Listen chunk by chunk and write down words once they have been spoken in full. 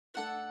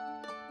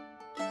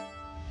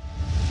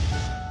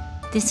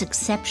This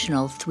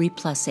exceptional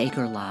 3+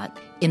 acre lot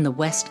in the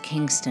West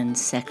Kingston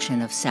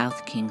section of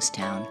South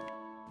Kingstown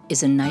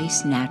is a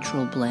nice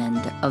natural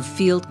blend of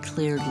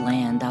field-cleared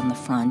land on the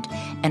front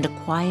and a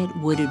quiet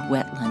wooded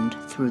wetland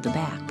through the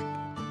back.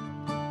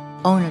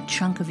 Own a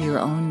chunk of your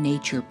own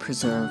nature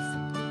preserve.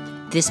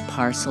 This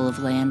parcel of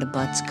land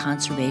abuts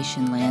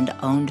conservation land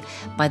owned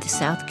by the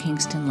South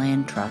Kingston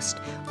Land Trust,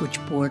 which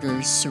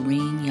borders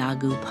serene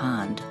Yagoo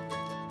Pond.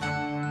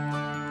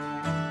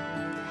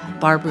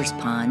 Barbers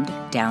Pond,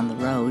 down the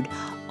road,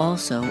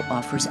 also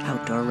offers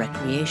outdoor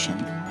recreation.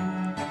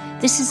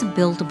 This is a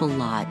buildable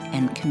lot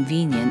and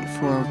convenient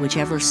for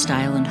whichever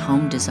style and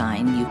home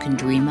design you can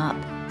dream up.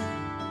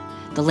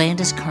 The land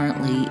is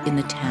currently in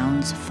the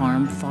town's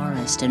farm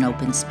forest and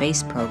open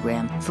space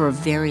program for a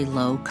very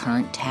low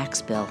current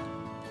tax bill.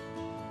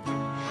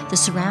 The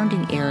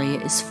surrounding area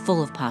is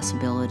full of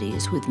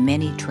possibilities with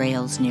many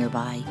trails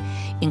nearby,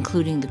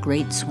 including the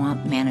Great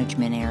Swamp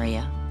Management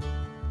Area.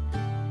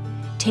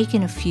 Take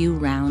in a few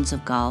rounds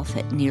of golf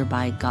at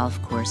nearby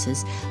golf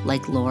courses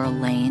like Laurel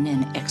Lane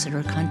and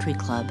Exeter Country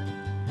Club.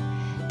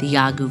 The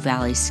Yagoo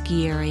Valley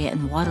Ski Area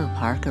and Water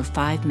Park are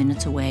 5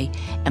 minutes away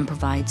and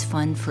provides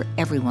fun for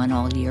everyone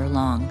all year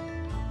long.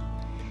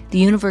 The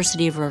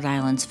University of Rhode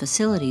Island's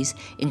facilities,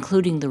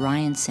 including the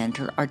Ryan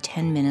Center, are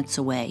 10 minutes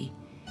away.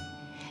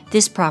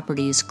 This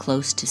property is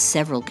close to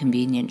several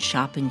convenient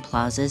shopping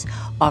plazas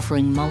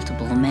offering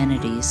multiple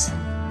amenities.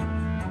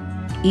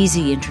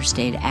 Easy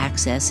interstate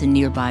access in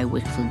nearby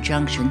Wickford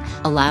Junction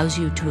allows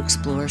you to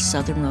explore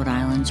southern Rhode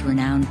Island's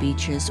renowned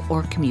beaches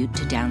or commute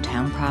to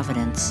downtown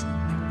Providence.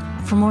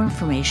 For more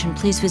information,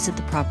 please visit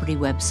the property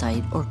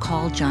website or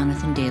call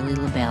Jonathan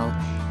Daly-labelle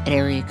at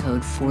area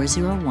code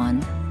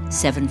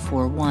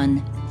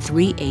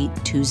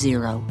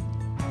 401-741-3820.